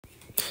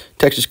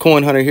Texas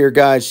Coin Hunter here,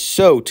 guys.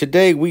 So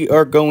today we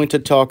are going to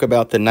talk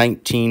about the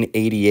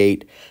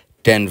 1988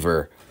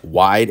 Denver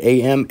wide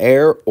AM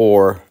air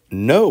or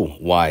no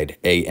wide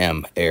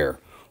AM air.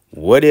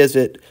 What is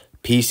it?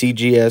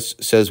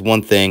 PCGS says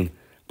one thing,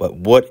 but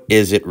what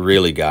is it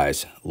really,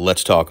 guys?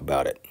 Let's talk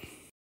about it.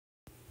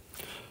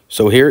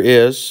 So here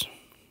is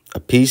a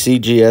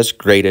PCGS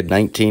graded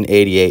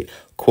 1988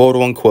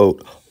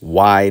 quote-unquote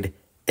wide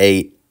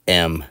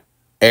AM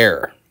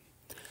air.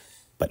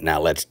 But now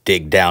let's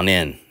dig down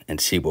in and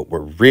see what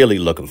we're really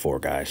looking for,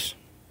 guys.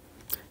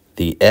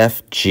 The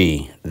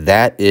FG,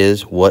 that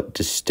is what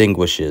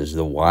distinguishes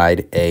the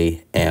wide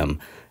AM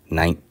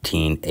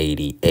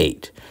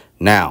 1988.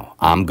 Now,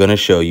 I'm going to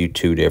show you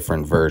two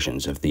different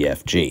versions of the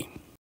FG.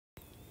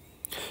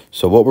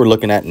 So what we're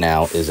looking at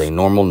now is a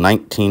normal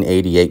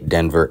 1988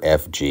 Denver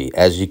FG.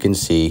 As you can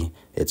see,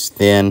 it's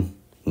thin,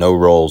 no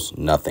rolls,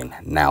 nothing.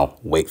 Now,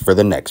 wait for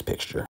the next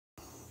picture.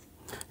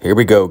 Here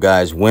we go,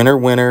 guys. Winner,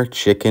 winner,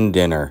 chicken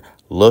dinner.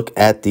 Look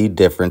at the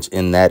difference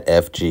in that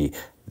FG.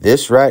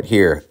 This right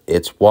here,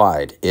 it's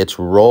wide. It's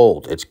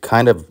rolled. It's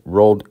kind of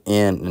rolled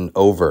in and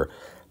over.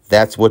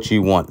 That's what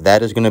you want.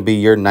 That is going to be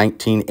your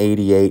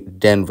 1988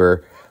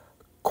 Denver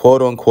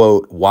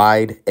quote-unquote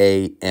wide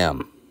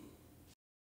AM.